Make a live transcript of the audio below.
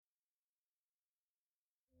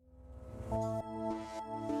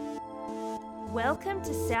Welcome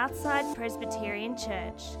to Southside Presbyterian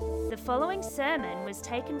Church. The following sermon was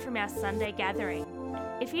taken from our Sunday gathering.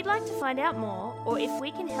 If you'd like to find out more, or if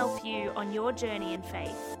we can help you on your journey in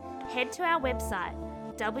faith, head to our website,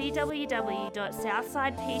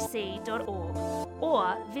 www.southsidepc.org,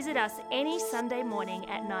 or visit us any Sunday morning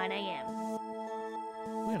at 9 a.m.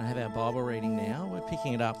 We're going to have our Bible reading now. We're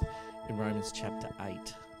picking it up in Romans chapter 8,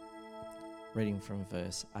 reading from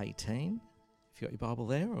verse 18. If you've got your Bible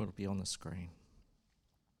there, or it'll be on the screen.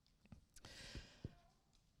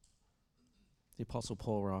 The Apostle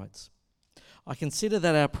Paul writes, I consider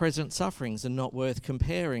that our present sufferings are not worth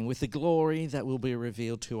comparing with the glory that will be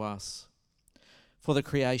revealed to us. For the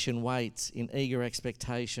creation waits in eager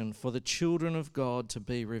expectation for the children of God to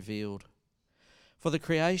be revealed. For the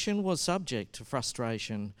creation was subject to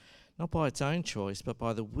frustration, not by its own choice, but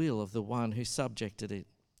by the will of the one who subjected it,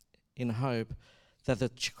 in hope that the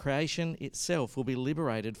creation itself will be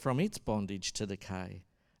liberated from its bondage to decay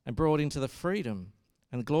and brought into the freedom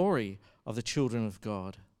and glory of the children of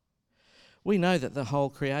God. We know that the whole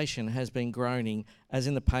creation has been groaning as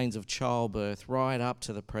in the pains of childbirth right up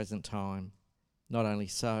to the present time. Not only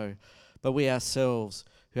so, but we ourselves,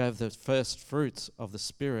 who have the first fruits of the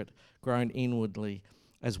Spirit, groan inwardly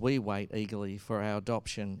as we wait eagerly for our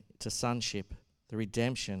adoption to sonship, the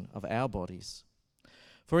redemption of our bodies.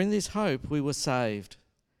 For in this hope we were saved,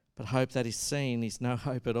 but hope that is seen is no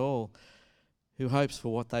hope at all. Who hopes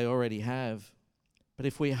for what they already have? But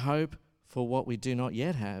if we hope for what we do not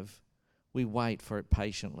yet have, we wait for it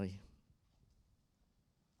patiently.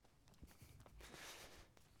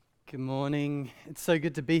 Good morning. It's so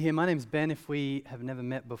good to be here. My name's Ben, if we have never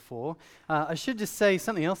met before. I should just say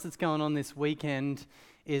something else that's going on this weekend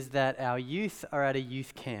is that our youth are at a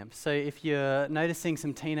youth camp. So if you're noticing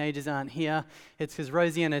some teenagers aren't here, it's because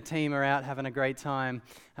Rosie and her team are out having a great time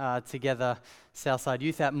together. Southside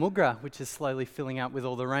Youth at Mugra, which is slowly filling up with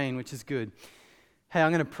all the rain, which is good. Hey,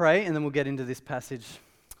 I'm going to pray and then we'll get into this passage.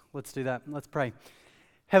 Let's do that. Let's pray.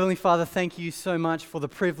 Heavenly Father, thank you so much for the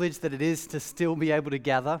privilege that it is to still be able to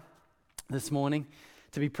gather this morning,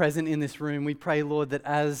 to be present in this room. We pray, Lord, that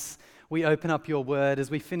as we open up your word, as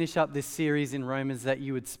we finish up this series in Romans, that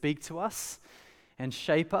you would speak to us and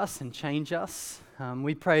shape us and change us.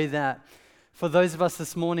 We pray that for those of us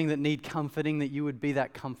this morning that need comforting, that you would be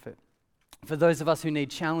that comfort. For those of us who need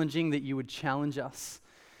challenging, that you would challenge us.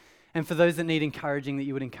 And for those that need encouraging, that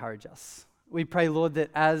you would encourage us. We pray, Lord, that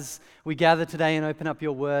as we gather today and open up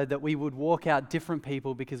your word, that we would walk out different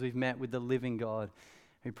people because we've met with the living God.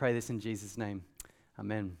 We pray this in Jesus' name.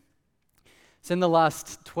 Amen. So in the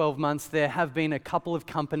last 12 months, there have been a couple of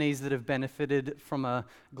companies that have benefited from a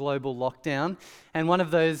global lockdown, and one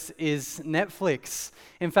of those is Netflix.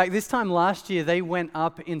 In fact, this time last year, they went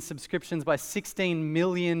up in subscriptions by 16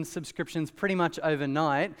 million subscriptions pretty much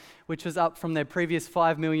overnight, which was up from their previous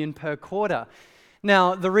 5 million per quarter.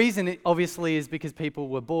 Now, the reason obviously is because people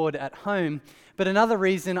were bored at home, but another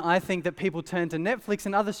reason I think that people turn to Netflix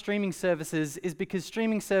and other streaming services is because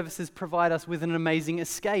streaming services provide us with an amazing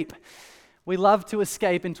escape. We love to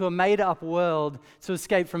escape into a made-up world, to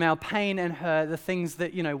escape from our pain and hurt, the things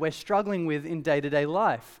that, we're struggling with in day-to-day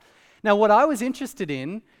life. Now, what I was interested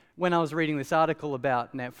in when I was reading this article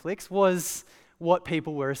about Netflix was what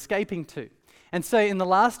people were escaping to. And so in the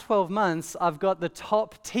last 12 months, I've got the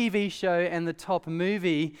top TV show and the top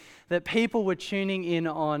movie that people were tuning in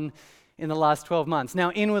on in the last 12 months. Now,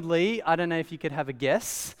 inwardly, I don't know if you could have a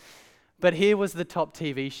guess, but here was the top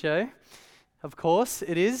TV show. Of course,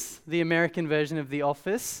 it is the American version of The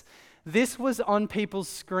Office. This was on people's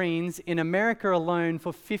screens in America alone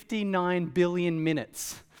for 59 billion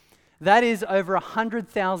minutes. That is over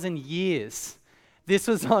 100,000 years. This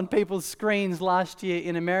was on people's screens last year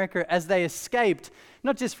in America as they escaped,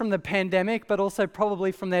 not just from the pandemic, but also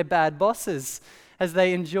probably from their bad bosses, as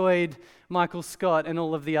they enjoyed Michael Scott and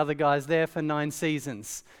all of the other guys there for 9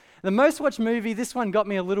 seasons. The most watched movie, this one got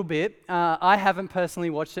me a little bit. I haven't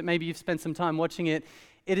personally watched it. Maybe you've spent some time watching it.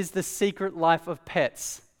 It is The Secret Life of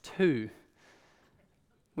Pets 2,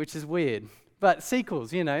 which is weird. But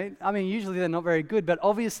sequels, usually they're not very good, but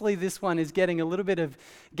obviously this one is getting a little bit of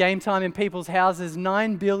game time in people's houses.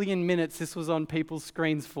 9 billion minutes this was on people's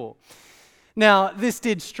screens for. Now, this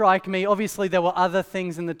did strike me. Obviously, there were other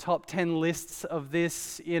things in the top 10 lists of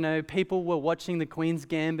this. People were watching The Queen's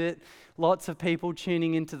Gambit. Lots of people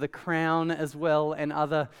tuning into The Crown as well and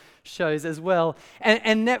other shows as well.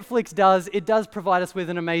 And Netflix does provide us with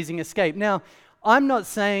an amazing escape. Now, I'm not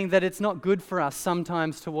saying that it's not good for us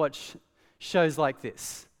sometimes to watch shows like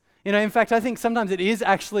this. In fact, I think sometimes it is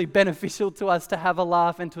actually beneficial to us to have a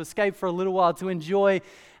laugh and to escape for a little while, to enjoy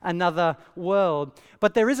another world.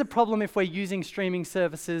 But there is a problem if we're using streaming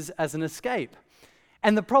services as an escape.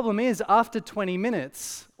 And the problem is, after 20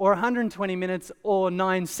 minutes, or 120 minutes, or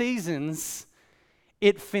 9 seasons,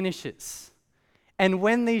 it finishes. And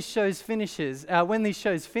when these shows finish,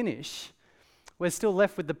 we're still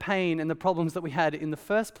left with the pain and the problems that we had in the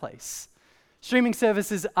first place. Streaming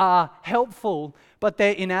services are helpful, but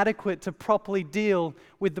they're inadequate to properly deal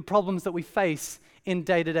with the problems that we face in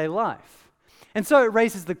day-to-day life. And so it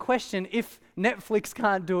raises the question, if Netflix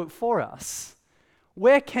can't do it for us,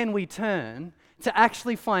 where can we turn to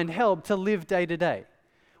actually find help to live day to day?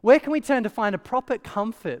 Where can we turn to find a proper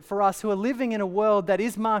comfort for us who are living in a world that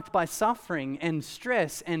is marked by suffering and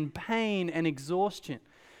stress and pain and exhaustion?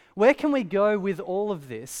 Where can we go with all of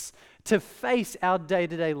this to face our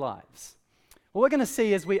day-to-day lives? Well, we're going to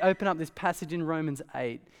see as we open up this passage in Romans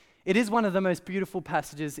 8, it is one of the most beautiful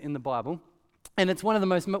passages in the Bible, and it's one of the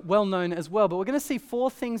most well-known as well, but we're going to see 4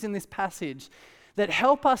 things in this passage that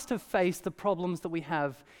help us to face the problems that we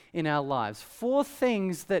have in our lives. 4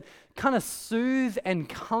 things that kind of soothe and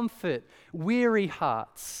comfort weary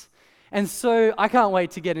hearts. And so I can't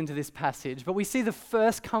wait to get into this passage, but we see the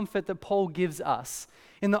first comfort that Paul gives us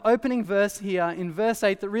in the opening verse here, in verse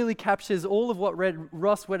 8, that really captures all of what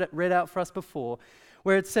Ross read out for us before,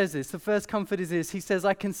 where it says this. The first comfort is this. He says,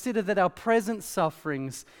 I consider that our present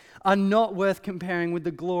sufferings are not worth comparing with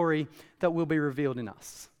the glory that will be revealed in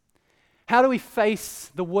us. How do we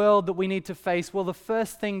face the world that we need to face? Well, the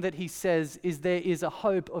first thing that he says is there is a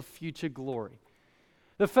hope of future glory.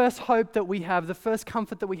 The first hope that we have, the first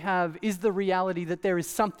comfort that we have is the reality that there is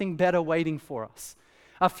something better waiting for us.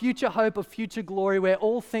 A future hope of future glory where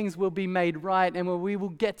all things will be made right and where we will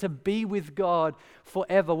get to be with God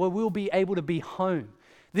forever, where we'll be able to be home.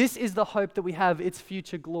 This is the hope that we have, it's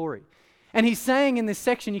future glory. And he's saying in this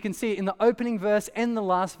section, you can see it in the opening verse and the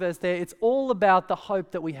last verse there, it's all about the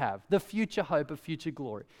hope that we have, the future hope of future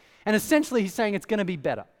glory. And essentially he's saying it's going to be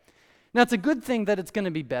better. Now it's a good thing that it's going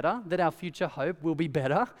to be better, that our future hope will be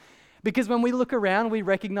better, because when we look around, we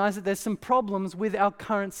recognize that there's some problems with our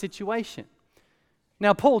current situation.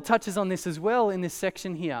 Now, Paul touches on this as well in this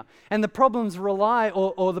section here. And the problems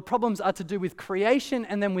the problems are to do with creation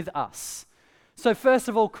and then with us. So first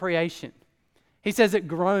of all, creation. He says it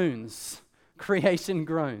groans. Creation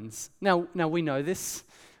groans. Now we know this.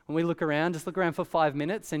 When we look around, just look around for 5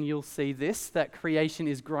 minutes and you'll see this, that creation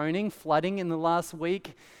is groaning, flooding in the last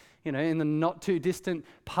week. In the not too distant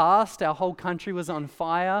past, our whole country was on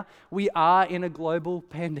fire. We are in a global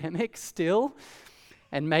pandemic still,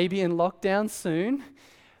 and maybe in lockdown soon.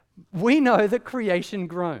 We know that creation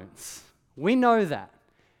groans. We know that.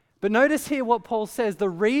 But notice here what Paul says, the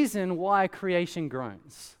reason why creation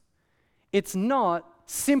groans. It's not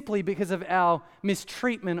simply because of our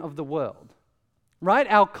mistreatment of the world, right?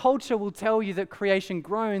 Our culture will tell you that creation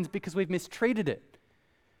groans because we've mistreated it,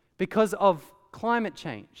 because of climate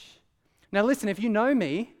change. Now listen, if you know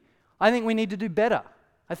me, I think we need to do better.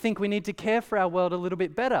 I think we need to care for our world a little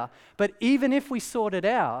bit better. But even if we sort it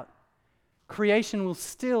out, creation will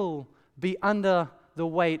still be under the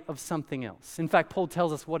weight of something else. In fact, Paul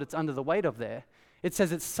tells us what it's under the weight of there. It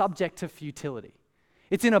says it's subject to futility.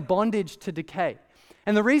 It's in a bondage to decay.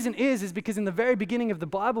 And the reason is because in the very beginning of the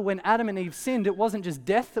Bible, when Adam and Eve sinned, it wasn't just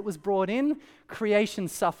death that was brought in, creation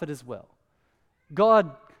suffered as well.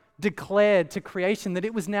 God declared to creation that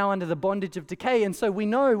it was now under the bondage of decay. And so we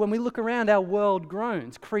know when we look around, our world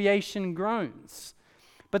groans, creation groans.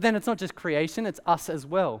 But then it's not just creation, it's us as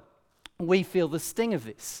well. We feel the sting of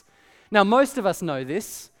this. Now, most of us know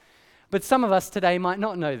this, but some of us today might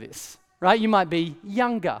not know this, right? You might be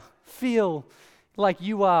younger, feel like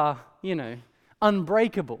you are,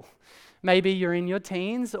 unbreakable. Maybe you're in your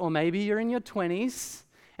teens or maybe you're in your 20s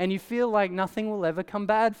and you feel like nothing will ever come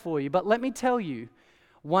bad for you. But let me tell you,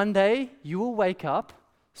 one day you will wake up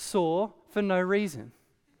sore for no reason.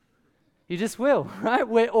 You just will, right?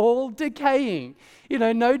 We're all decaying.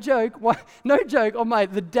 No joke. No joke. On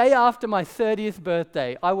the day after my 30th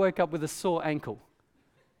birthday, I woke up with a sore ankle.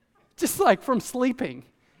 Just like from sleeping.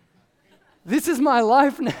 This is my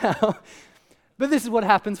life now. But this is what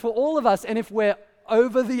happens for all of us. And if we're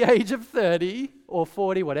over the age of 30 or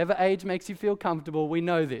 40, whatever age makes you feel comfortable, we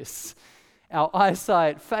know this. Our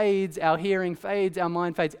eyesight fades, our hearing fades, our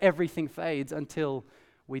mind fades, everything fades until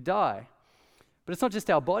we die. But it's not just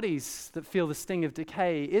our bodies that feel the sting of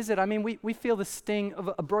decay, is it? We feel the sting of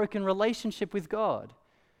a broken relationship with God.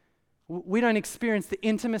 We don't experience the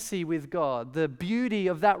intimacy with God, the beauty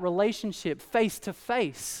of that relationship face to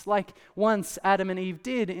face, like once Adam and Eve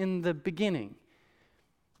did in the beginning.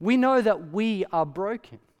 We know that we are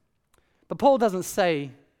broken. But Paul doesn't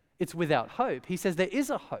say it's without hope. He says there is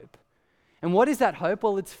a hope. And what is that hope?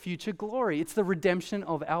 Well, it's future glory. It's the redemption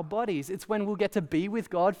of our bodies. It's when we'll get to be with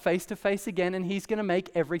God face to face again, and he's going to make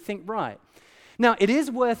everything right. Now, it is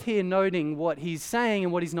worth here noting what he's saying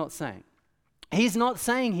and what he's not saying. He's not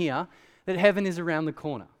saying here that heaven is around the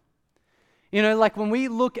corner. You know, like when we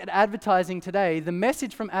look at advertising today, the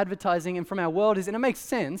message from advertising and from our world is, and it makes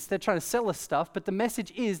sense, they're trying to sell us stuff, but the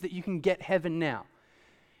message is that you can get heaven now.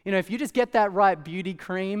 You know, if you just get that right beauty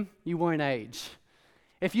cream, you won't age.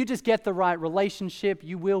 If you just get the right relationship,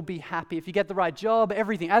 you will be happy. If you get the right job,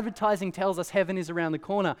 everything. Advertising tells us heaven is around the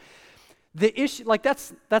corner. The issue, like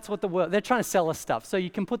that's what the world, they're trying to sell us stuff, so you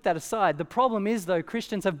can put that aside. The problem is, though,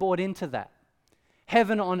 Christians have bought into that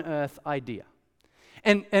heaven on earth idea.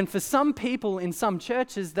 And for some people in some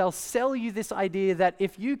churches, they'll sell you this idea that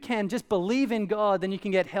if you can just believe in God, then you can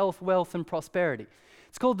get health, wealth, and prosperity.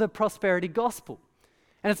 It's called the prosperity gospel.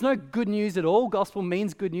 And it's no good news at all. Gospel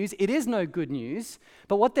means good news. It is no good news.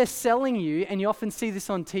 But what they're selling you, and you often see this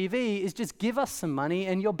on TV, is just give us some money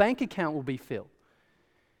and your bank account will be filled.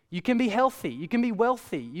 You can be healthy. You can be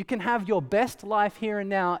wealthy. You can have your best life here and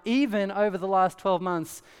now. Even over the last 12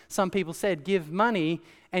 months, some people said, give money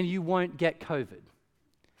and you won't get COVID.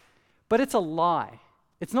 But it's a lie.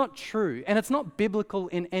 It's not true. And it's not biblical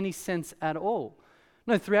in any sense at all.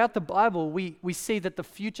 No, throughout the Bible, we see that the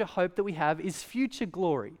future hope that we have is future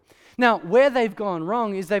glory. Now, where they've gone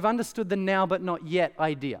wrong is they've understood the now but not yet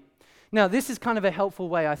idea. Now, this is kind of a helpful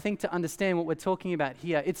way, I think, to understand what we're talking about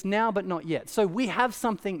here. It's now but not yet. So we have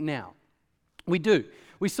something now. We do.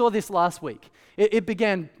 We saw this last week. It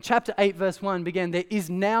began, chapter 8, verse 1 began, there is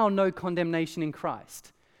now no condemnation in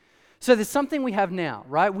Christ. So there's something we have now,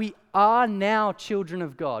 right? We are now children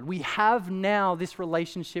of God. We have now this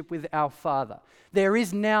relationship with our Father. There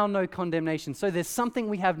is now no condemnation. So there's something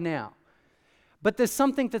we have now. But there's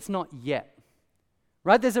something that's not yet,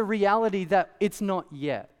 right? There's a reality that it's not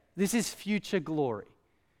yet. This is future glory.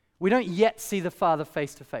 We don't yet see the Father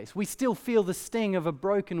face to face. We still feel the sting of a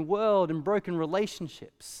broken world and broken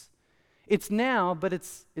relationships. It's now, but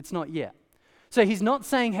it's not yet. So he's not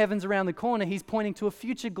saying heaven's around the corner. He's pointing to a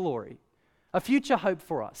future glory, a future hope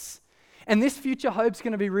for us. And this future hope's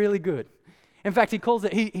going to be really good. In fact, he calls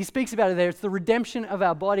it, he speaks about it there. It's the redemption of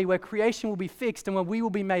our body, where creation will be fixed and where we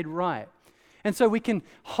will be made right. And so we can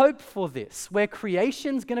hope for this, where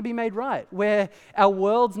creation's going to be made right, where our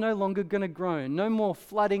world's no longer going to groan. No more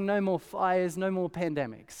flooding, no more fires, no more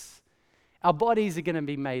pandemics. Our bodies are going to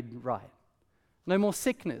be made right. No more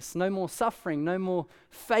sickness, no more suffering, no more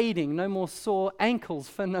fading, no more sore ankles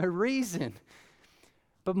for no reason.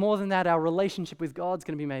 But more than that, our relationship with God's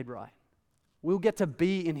going to be made right. We'll get to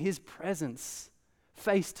be in his presence,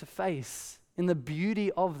 face to face, in the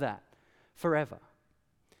beauty of that forever.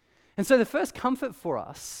 And so the first comfort for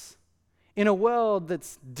us in a world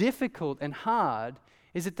that's difficult and hard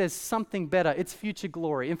is that there's something better. It's future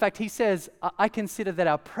glory. In fact, he says, I consider that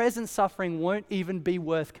our present suffering won't even be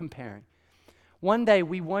worth comparing. One day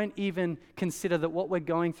we won't even consider that what we're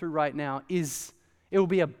going through right now it will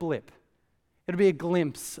be a blip. It'll be a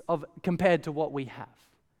glimpse of compared to what we have.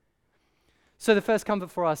 So the first comfort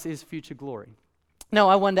for us is future glory. Now,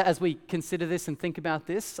 I wonder, as we consider this and think about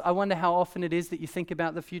this, I wonder how often it is that you think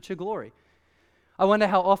about the future glory. I wonder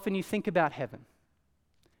how often you think about heaven.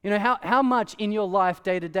 You know, how much in your life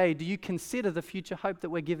day to day do you consider the future hope that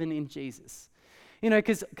we're given in Jesus? You know,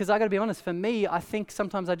 because I got to be honest, for me, I think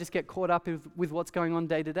sometimes I just get caught up with what's going on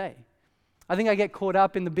day to day. I think I get caught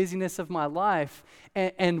up in the busyness of my life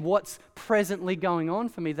and what's presently going on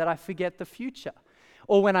for me that I forget the future.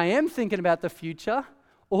 Or when I am thinking about the future,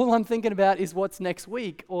 all I'm thinking about is what's next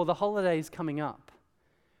week or the holidays coming up.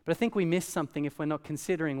 But I think we miss something if we're not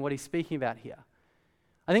considering what he's speaking about here.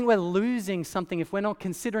 I think we're losing something if we're not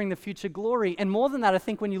considering the future glory. And more than that, I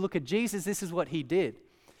think when you look at Jesus, this is what he did.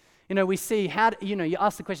 You know, we see you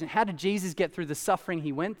ask the question, how did Jesus get through the suffering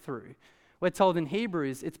he went through? We're told in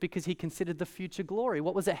Hebrews, it's because he considered the future glory,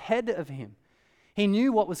 what was ahead of him. He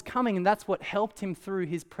knew what was coming, and that's what helped him through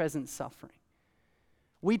his present suffering.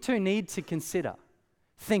 We too need to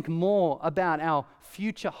think more about our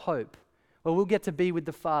future hope, where we'll get to be with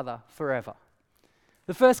the Father forever.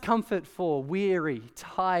 The first comfort for weary,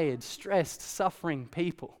 tired, stressed, suffering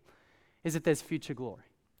people is that there's future glory.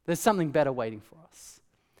 There's something better waiting for us.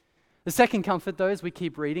 The second comfort, though, as we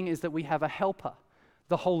keep reading, is that we have a helper,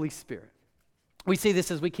 the Holy Spirit. We see this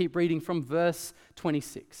as we keep reading from verse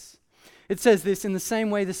 26. It says this, in the same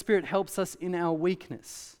way the Spirit helps us in our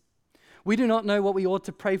weakness. We do not know what we ought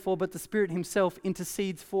to pray for, but the Spirit himself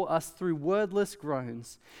intercedes for us through wordless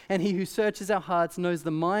groans. And he who searches our hearts knows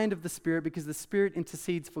the mind of the Spirit, because the Spirit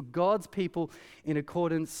intercedes for God's people in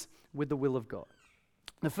accordance with the will of God.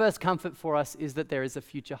 The first comfort for us is that there is a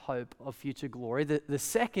future hope of future glory. The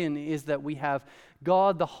second is that we have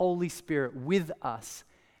God, the Holy Spirit, with us,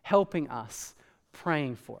 helping us,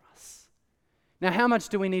 praying for us. Now, how much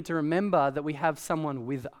do we need to remember that we have someone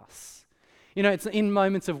with us? You know, it's in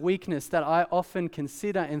moments of weakness that I often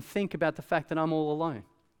consider and think about the fact that I'm all alone.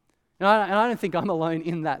 And I don't think I'm alone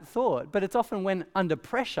in that thought, but it's often when under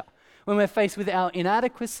pressure, when we're faced with our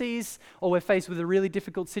inadequacies or we're faced with a really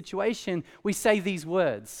difficult situation, we say these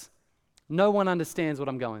words: no one understands what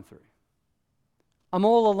I'm going through. I'm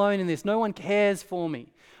all alone in this. No one cares for me.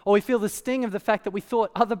 Or we feel the sting of the fact that we thought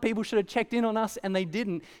other people should have checked in on us and they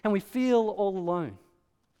didn't, and we feel all alone.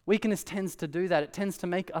 Weakness tends to do that. It tends to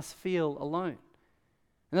make us feel alone.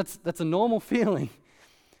 And that's a normal feeling.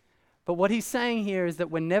 But what he's saying here is that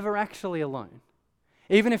we're never actually alone.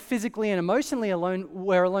 Even if physically and emotionally alone,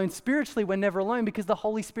 we're alone spiritually, we're never alone, because the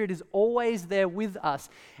Holy Spirit is always there with us.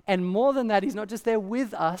 And more than that, he's not just there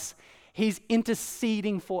with us, he's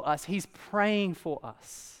interceding for us. He's praying for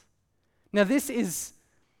us. Now this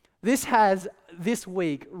has this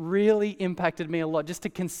week really impacted me a lot, just to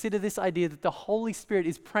consider this idea that the Holy Spirit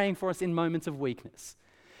is praying for us in moments of weakness.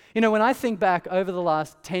 You know, when I think back over the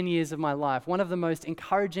last 10 years of my life, one of the most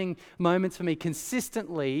encouraging moments for me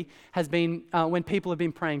consistently has been when people have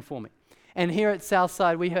been praying for me. And here at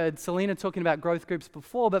Southside, we heard Selena talking about growth groups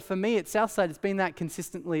before, but for me at Southside, it's been that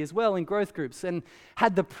consistently as well in growth groups, and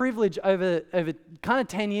had the privilege over kind of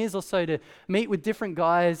 10 years or so to meet with different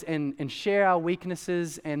guys and share our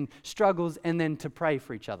weaknesses and struggles, and then to pray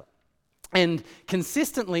for each other. And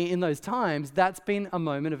consistently in those times, that's been a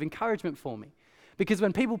moment of encouragement for me. Because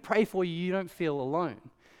when people pray for you, you don't feel alone.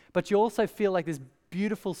 But you also feel like this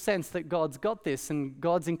beautiful sense that God's got this and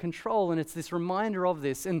God's in control, and it's this reminder of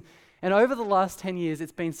this. And over the last 10 years,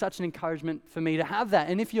 it's been such an encouragement for me to have that.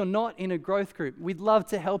 And if you're not in a growth group, we'd love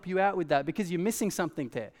to help you out with that, because you're missing something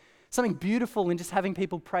there. Something beautiful in just having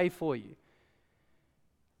people pray for you.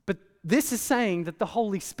 But this is saying that the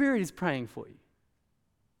Holy Spirit is praying for you.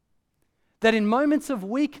 That in moments of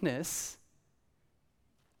weakness,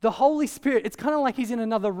 the Holy Spirit, it's kind of like he's in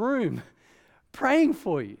another room praying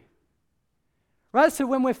for you. Right? So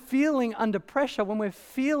when we're feeling under pressure, when we're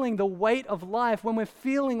feeling the weight of life, when we're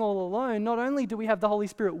feeling all alone, not only do we have the Holy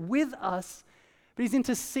Spirit with us, but he's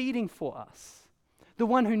interceding for us. The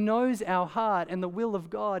one who knows our heart and the will of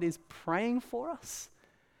God is praying for us.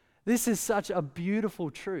 This is such a beautiful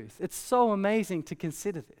truth. It's so amazing to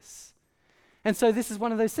consider this. And so this is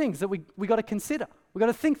one of those things that we got to consider. We got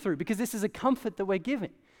to think through, because this is a comfort that we're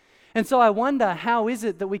giving. And so I wonder, how is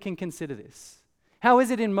it that we can consider this? How is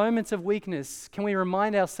it in moments of weakness can we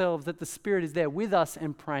remind ourselves that the Spirit is there with us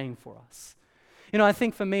and praying for us? You know, I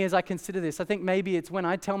think for me, as I consider this, I think maybe it's when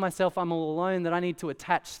I tell myself I'm all alone that I need to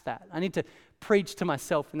attach that. I need to preach to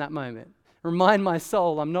myself in that moment. Remind my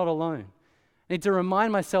soul I'm not alone. I need to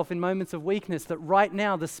remind myself in moments of weakness that right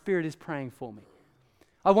now the Spirit is praying for me.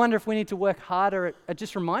 I wonder if we need to work harder at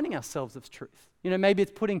just reminding ourselves of truth. You know, maybe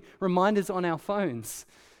it's putting reminders on our phones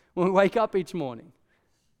when we wake up each morning.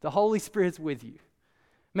 The Holy Spirit's with you.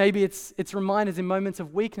 Maybe it's reminders in moments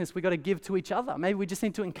of weakness we got to give to each other. Maybe we just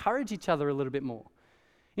need to encourage each other a little bit more.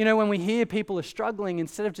 You know, when we hear people are struggling,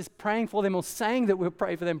 instead of just praying for them or saying that we'll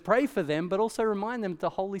pray for them, but also remind them that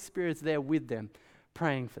the Holy Spirit's there with them,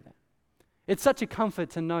 praying for them. It's such a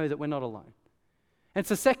comfort to know that we're not alone. And it's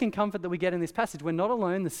the second comfort that we get in this passage. We're not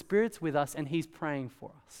alone, the Spirit's with us, and he's praying for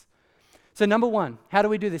us. So number one, how do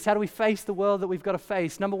we do this? How do we face the world that we've got to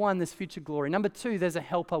face? Number one, there's future glory. Number two, there's a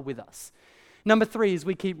helper with us. Number three, as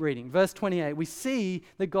we keep reading, verse 28, we see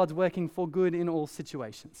that God's working for good in all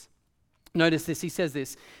situations. Notice this, he says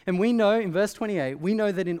this, and we know, in verse 28, we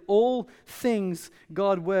know that in all things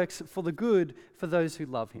God works for the good for those who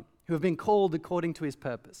love him, who have been called according to his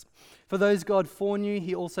purpose. For those God foreknew,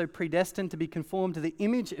 he also predestined to be conformed to the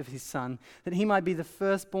image of his Son, that he might be the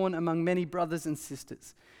firstborn among many brothers and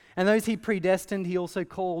sisters. And those he predestined, he also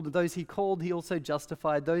called. Those he called, he also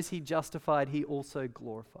justified. Those he justified, he also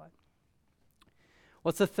glorified.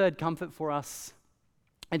 What's the third comfort for us?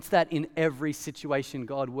 It's that in every situation,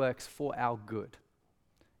 God works for our good.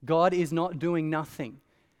 God is not doing nothing.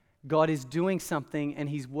 God is doing something, and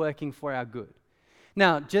he's working for our good.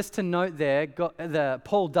 Now, just to note there,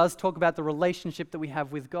 Paul does talk about the relationship that we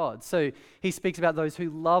have with God. So he speaks about those who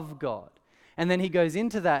love God. And then he goes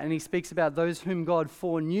into that and he speaks about those whom God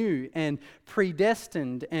foreknew and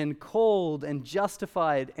predestined and called and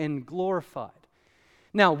justified and glorified.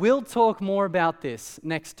 Now, we'll talk more about this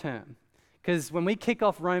next term, because when we kick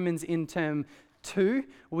off Romans in term 2,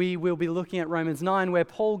 we will be looking at Romans 9, where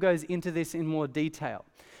Paul goes into this in more detail.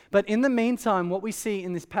 But in the meantime, what we see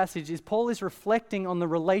in this passage is Paul is reflecting on the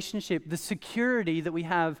relationship, the security that we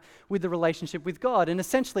have with the relationship with God. And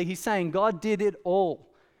essentially, he's saying God did it all.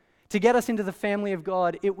 To get us into the family of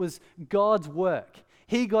God, it was God's work.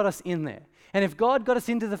 He got us in there. And if God got us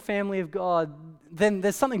into the family of God, then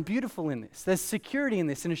there's something beautiful in this. There's security in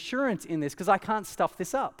this, an assurance in this, because I can't stuff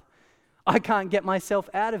this up. I can't get myself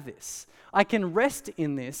out of this. I can rest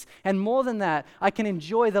in this, and more than that, I can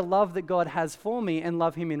enjoy the love that God has for me and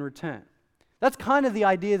love Him in return. That's kind of the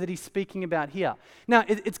idea that he's speaking about here. Now,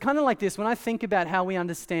 it's kind of like this when I think about how we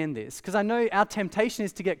understand this, because I know our temptation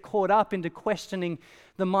is to get caught up into questioning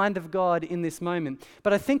the mind of God in this moment.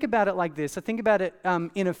 But I think about it like this. I think about it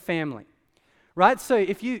in a family, right? So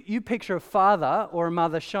if you picture a father or a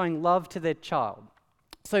mother showing love to their child.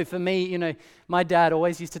 So for me, my dad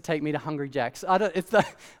always used to take me to Hungry Jack's. I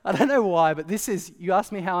don't know why, but you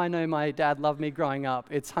ask me how I know my dad loved me growing up,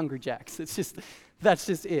 it's Hungry Jack's. That's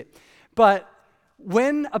just it. But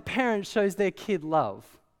when a parent shows their kid love,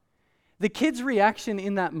 the kid's reaction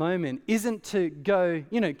in that moment isn't to go,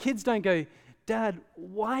 kids don't go, Dad,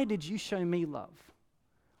 why did you show me love?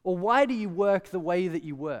 Or why do you work the way that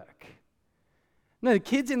you work? No, the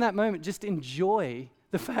kids in that moment just enjoy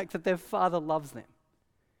the fact that their father loves them.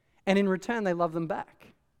 And in return, they love them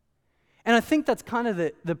back. And I think that's kind of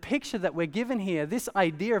the picture that we're given here. This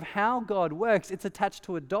idea of how God works, it's attached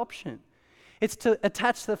to adoption. It's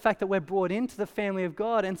attached to the fact that we're brought into the family of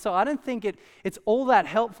God. And so I don't think it's all that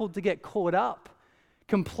helpful to get caught up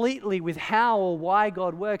completely with how or why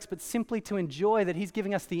God works, but simply to enjoy that He's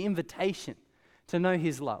giving us the invitation to know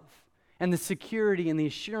His love and the security and the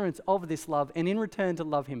assurance of this love, and in return to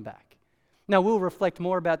love Him back. Now, we'll reflect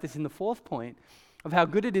more about this in the fourth point, of how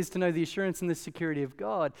good it is to know the assurance and the security of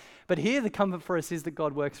God. But here the comfort for us is that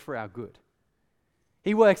God works for our good.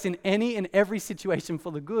 He works in any and every situation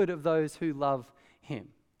for the good of those who love Him.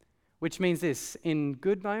 Which means this, in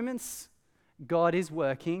good moments, God is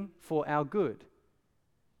working for our good.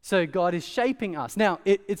 So God is shaping us. Now,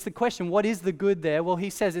 it's the question, what is the good there? Well, he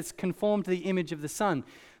says it's conformed to the image of the Son.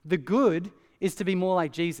 The good is to be more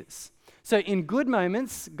like Jesus. So in good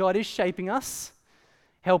moments, God is shaping us,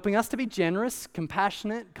 helping us to be generous,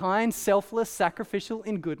 compassionate, kind, selfless, sacrificial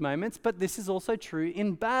in good moments, but this is also true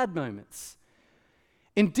in bad moments.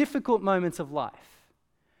 In difficult moments of life,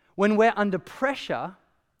 when we're under pressure,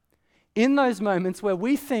 in those moments where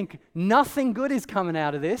we think nothing good is coming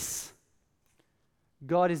out of this,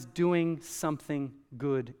 God is doing something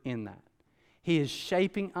good in that. He is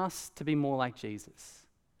shaping us to be more like Jesus.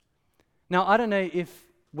 Now, I don't know if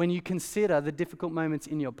when you consider the difficult moments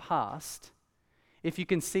in your past, if you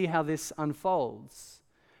can see how this unfolds.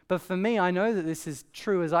 But for me, I know that this is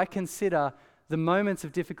true as I consider the moments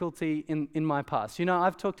of difficulty in my past.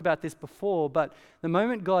 I've talked about this before, but the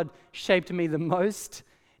moment God shaped me the most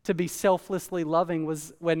to be selflessly loving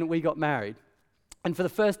was when we got married. And for the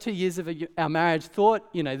first 2 years of our marriage,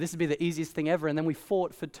 thought, this would be the easiest thing ever, and then we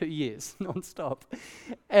fought for 2 years, nonstop.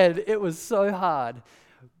 And it was so hard.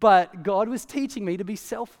 But God was teaching me to be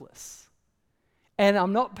selfless. And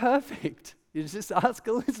I'm not perfect. You just ask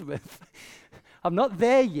Elizabeth. I'm not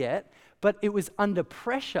there yet, but it was under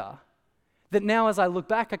pressure that now as I look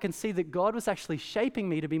back, I can see that God was actually shaping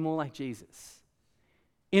me to be more like Jesus.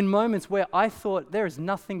 In moments where I thought, there is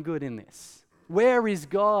nothing good in this. Where is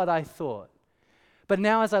God, I thought. But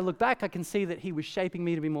now as I look back, I can see that He was shaping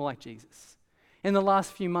me to be more like Jesus. In the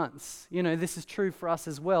last few months, this is true for us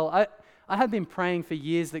as well. I have been praying for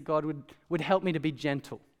years that God would help me to be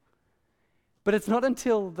gentle. But it's not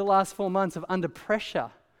until the last 4 months of under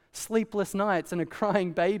pressure, sleepless nights, and a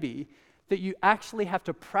crying baby that you actually have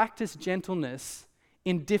to practice gentleness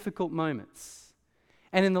in difficult moments.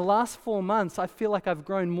 And in the last 4 months, I feel like I've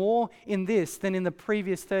grown more in this than in the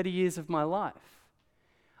previous 30 years of my life.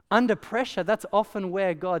 Under pressure, that's often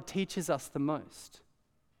where God teaches us the most.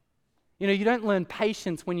 You don't learn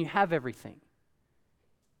patience when you have everything.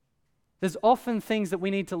 There's often things that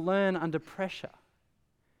we need to learn under pressure.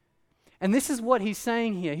 And this is what he's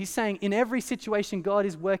saying here. He's saying in every situation, God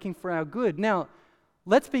is working for our good. Now,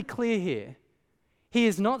 let's be clear here. He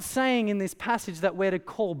is not saying in this passage that we're to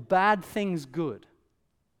call bad things good.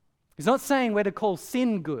 He's not saying we're to call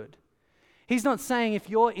sin good. He's not saying if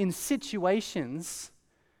you're in situations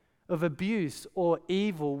of abuse or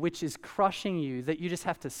evil which is crushing you, that you just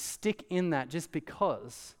have to stick in that just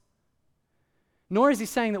because. Nor is he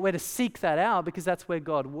saying that we're to seek that out because that's where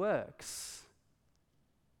God works.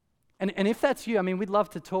 And if that's you, we'd love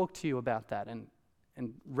to talk to you about that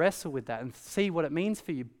and wrestle with that and see what it means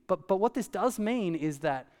for you. But what this does mean is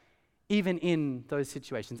that even in those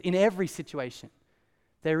situations, in every situation,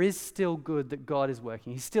 there is still good that God is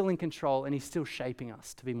working. He's still in control and he's still shaping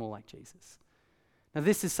us to be more like Jesus. Now,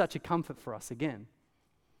 this is such a comfort for us again,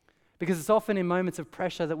 because it's often in moments of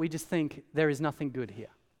pressure that we just think there is nothing good here.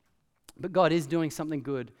 But God is doing something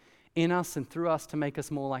good in us and through us to make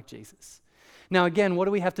us more like Jesus. Now, again, what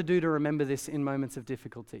do we have to do to remember this in moments of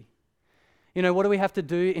difficulty? What do we have to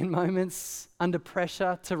do in moments under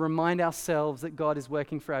pressure to remind ourselves that God is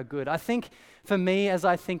working for our good? I think for me, as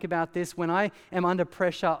I think about this, when I am under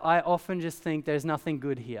pressure, I often just think there's nothing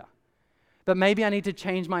good here. But maybe I need to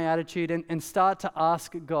change my attitude and start to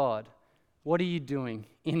ask God, what are you doing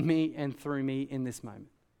in me and through me in this moment?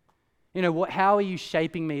 How are you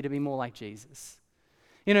shaping me to be more like Jesus?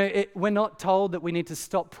 We're not told that we need to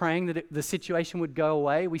stop praying that the situation would go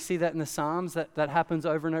away. We see that in the Psalms, that happens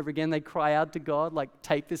over and over again. They cry out to God, like,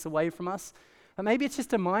 take this away from us. But maybe it's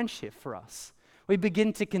just a mind shift for us. We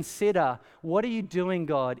begin to consider, what are you doing,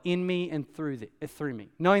 God, in me and through me?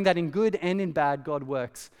 Knowing that in good and in bad, God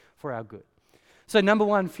works for our good. So number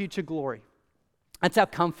one, future glory. That's our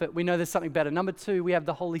comfort. We know there's something better. Number two, we have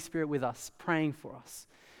the Holy Spirit with us, praying for us.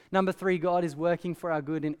 Number three, God is working for our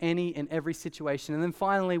good in any and every situation. And then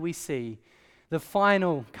finally, we see the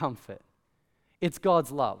final comfort. It's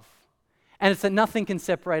God's love. And it's that nothing can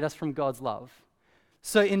separate us from God's love.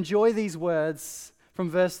 So enjoy these words from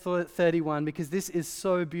verse 31, because this is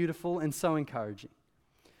so beautiful and so encouraging.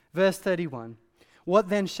 Verse 31, what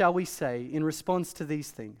then shall we say in response to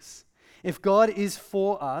these things? If God is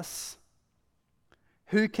for us,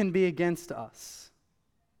 who can be against us?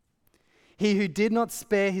 He who did not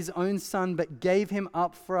spare his own son, but gave him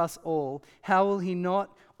up for us all, how will he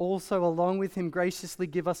not also along with him graciously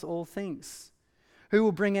give us all things? Who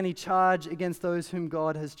will bring any charge against those whom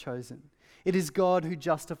God has chosen? It is God who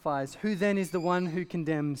justifies. Who then is the one who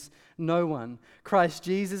condemns? No one. Christ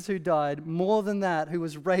Jesus, who died, more than that, who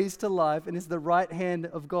was raised to life and is the right hand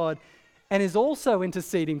of God and is also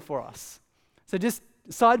interceding for us. So just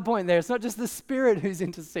side point there, it's not just the Spirit who's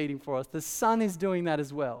interceding for us. The Son is doing that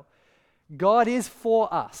as well. God is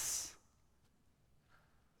for us.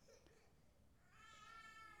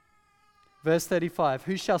 Verse 35,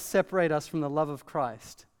 who shall separate us from the love of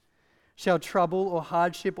Christ? Shall trouble or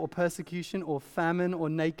hardship or persecution or famine or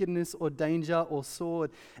nakedness or danger or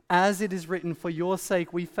sword? As it is written, for your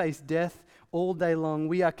sake we face death all day long.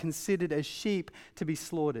 We are considered as sheep to be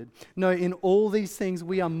slaughtered. No, in all these things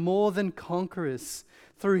we are more than conquerors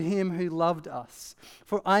through him who loved us.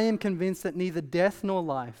 For I am convinced that neither death nor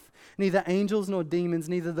life, neither angels nor demons,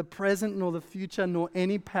 neither the present nor the future, nor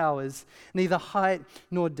any powers, neither height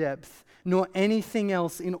nor depth, nor anything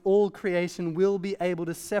else in all creation will be able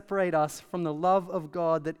to separate us from the love of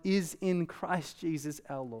God that is in Christ Jesus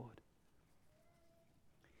our Lord.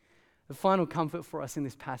 The final comfort for us in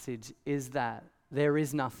this passage is that there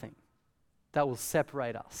is nothing that will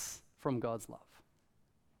separate us from God's love.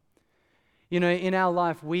 In our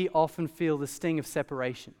life, we often feel the sting of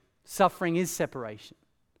separation. Suffering is separation.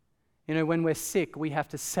 When we're sick, we have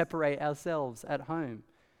to separate ourselves at home.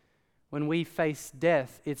 When we face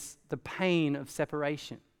death, it's the pain of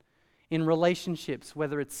separation. In relationships,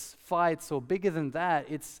 whether it's fights or bigger than that,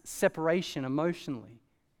 it's separation emotionally.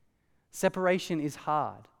 Separation is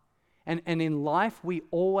hard. And in life, we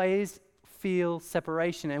always feel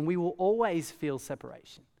separation, and we will always feel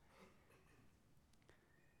separation.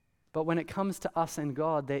 But when it comes to us and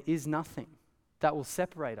God, there is nothing that will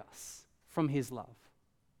separate us from his love.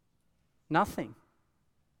 Nothing.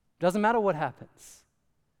 Doesn't matter what happens.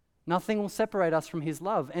 Nothing will separate us from his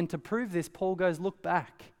love. And to prove this, Paul goes, look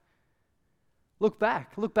back. Look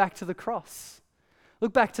back. Look back to the cross.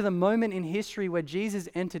 Look back to the moment in history where Jesus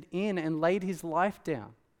entered in and laid his life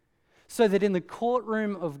down, so that in the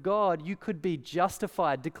courtroom of God, you could be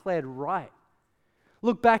justified, declared right.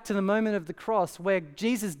 Look back to the moment of the cross where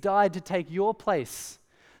Jesus died to take your place,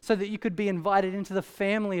 so that you could be invited into the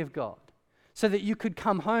family of God, so that you could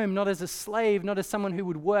come home not as a slave, not as someone who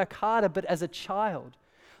would work harder, but as a child.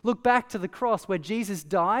 Look back to the cross where Jesus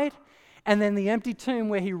died, and then the empty tomb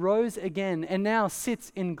where he rose again and now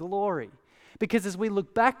sits in glory. Because as we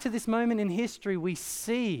look back to this moment in history,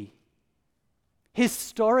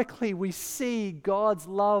 historically, we see God's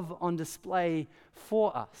love on display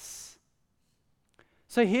for us.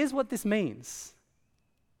 So here's what this means.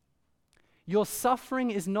 Your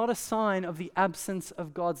suffering is not a sign of the absence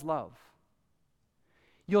of God's love.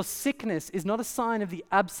 Your sickness is not a sign of the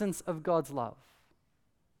absence of God's love.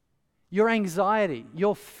 Your anxiety,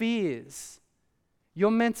 your fears,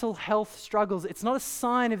 your mental health struggles, it's not a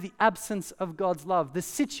sign of the absence of God's love. The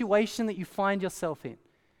situation that you find yourself in,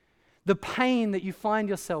 the pain that you find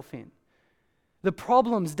yourself in, The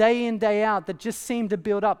problems day in, day out that just seem to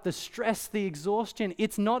build up, the stress, the exhaustion,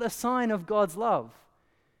 it's not a sign of God's love.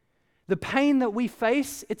 The pain that we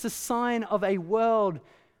face, it's a sign of a world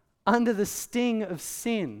under the sting of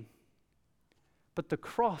sin. But the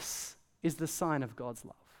cross is the sign of God's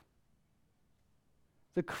love.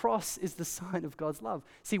 The cross is the sign of God's love.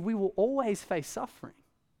 See, we will always face suffering.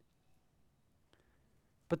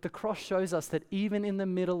 But the cross shows us that even in the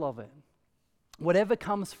middle of it, whatever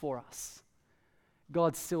comes for us,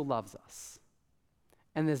 God still loves us.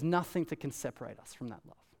 And there's nothing that can separate us from that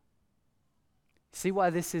love. See why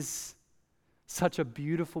this is such a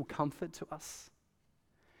beautiful comfort to us?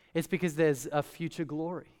 It's because there's a future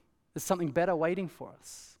glory. There's something better waiting for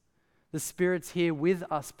us. The Spirit's here with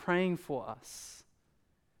us, praying for us.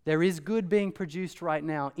 There is good being produced right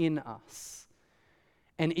now in us.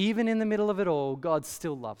 And even in the middle of it all, God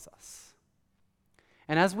still loves us.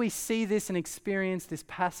 And as we see this and experience this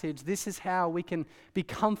passage, this is how we can be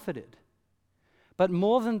comforted. But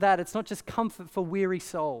more than that, it's not just comfort for weary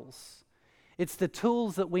souls. It's the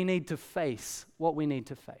tools that we need to face what we need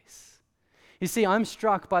to face. You see, I'm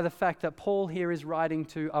struck by the fact that Paul here is writing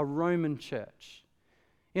to a Roman church.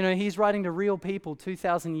 You know, he's writing to real people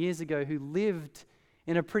 2,000 years ago who lived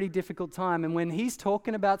in a pretty difficult time. And when he's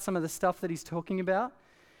talking about some of the stuff that he's talking about,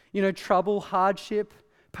 you know, trouble, hardship,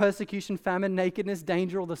 persecution, famine, nakedness,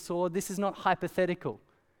 danger, or the sword, this is not hypothetical.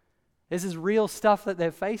 This is real stuff that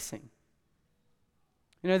they're facing.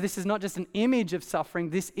 You know, this is not just an image of suffering.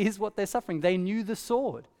 This is what they're suffering. They knew the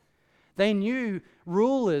sword. They knew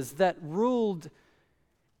rulers that ruled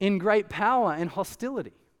in great power and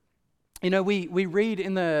hostility. You know, we read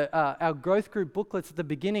in our growth group booklets at the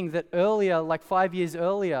beginning that earlier, like 5 years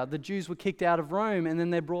earlier, the Jews were kicked out of Rome and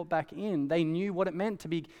then they're brought back in. They knew what it meant to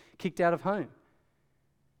be kicked out of home.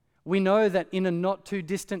 We know that in a not too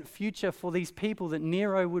distant future for these people that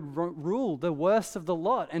Nero would rule the worst of the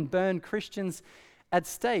lot and burn Christians at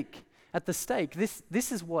the stake.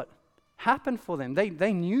 This is what happened for them.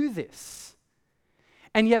 They knew this.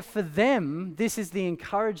 And yet for them, this is the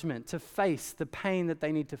encouragement to face the pain that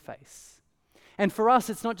they need to face. And for us,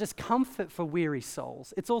 it's not just comfort for weary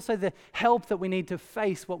souls. It's also the help that we need to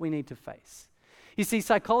face what we need to face. You see,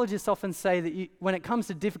 psychologists often say that when it comes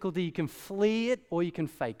to difficulty, you can flee it or you can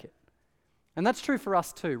fake it. And that's true for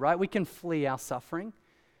us too, right? We can flee our suffering.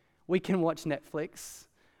 We can watch Netflix.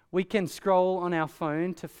 We can scroll on our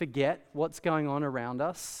phone to forget what's going on around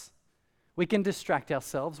us. We can distract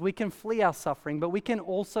ourselves. We can flee our suffering, but we can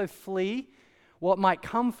also flee what might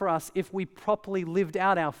come for us if we properly lived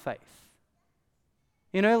out our faith.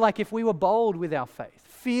 You know, like if we were bold with our faith,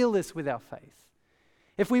 fearless with our faith,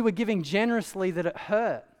 if we were giving generously that it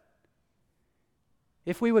hurt,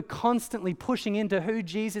 if we were constantly pushing into who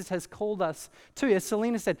Jesus has called us to, as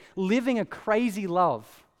Selena said, living a crazy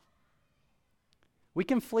love, we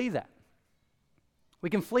can flee that. We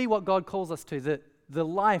can flee what God calls us to, the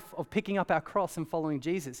life of picking up our cross and following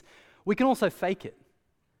Jesus. We can also fake it.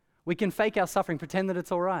 We can fake our suffering, pretend that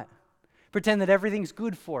it's all right, pretend that everything's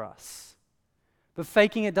good for us. But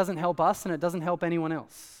faking it doesn't help us and it doesn't help anyone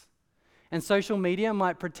else. And social media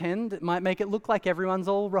might pretend, it might make it look like everyone's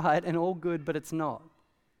all right and all good, but it's not.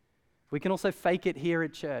 We can also fake it here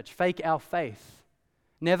at church, fake our faith,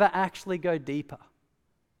 never actually go deeper.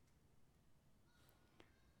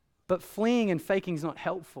 But fleeing and faking is not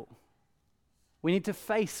helpful. We need to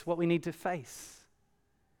face what we need to face.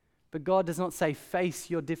 But God does not say face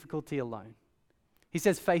your difficulty alone. He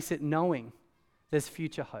says face it knowing there's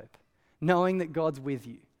future hope, knowing that God's with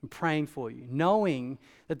you and praying for you, knowing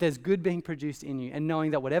that there's good being produced in you, and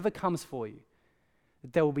knowing that whatever comes for you,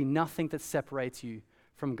 that there will be nothing that separates you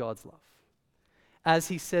from God's love. As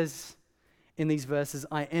he says in these verses,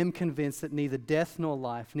 I am convinced that neither death nor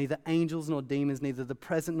life, neither angels nor demons, neither the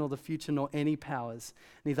present nor the future, nor any powers,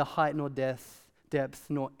 neither height nor depth,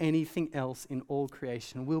 nor anything else in all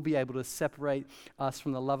creation will be able to separate us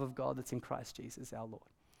from the love of God that's in Christ Jesus our Lord.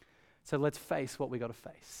 So let's face what we got to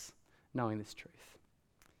face, knowing this truth.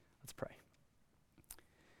 Let's pray.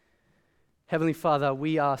 Heavenly Father,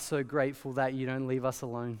 we are so grateful that you don't leave us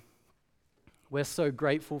alone. We're so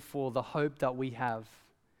grateful for the hope that we have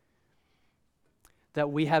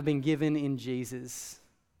been given in Jesus.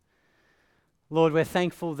 Lord, we're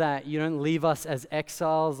thankful that you don't leave us as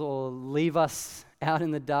exiles or leave us out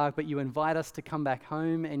in the dark, but you invite us to come back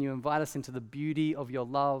home and you invite us into the beauty of your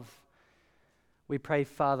love. We pray,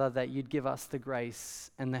 Father, that you'd give us the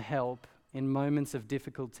grace and the help in moments of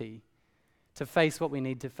difficulty to face what we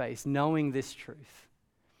need to face, knowing this truth.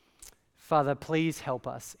 Father, please help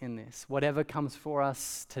us in this, whatever comes for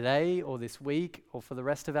us today or this week or for the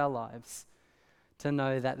rest of our lives, to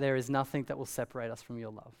know that there is nothing that will separate us from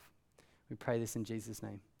your love. We pray this in Jesus'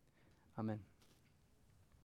 name. Amen.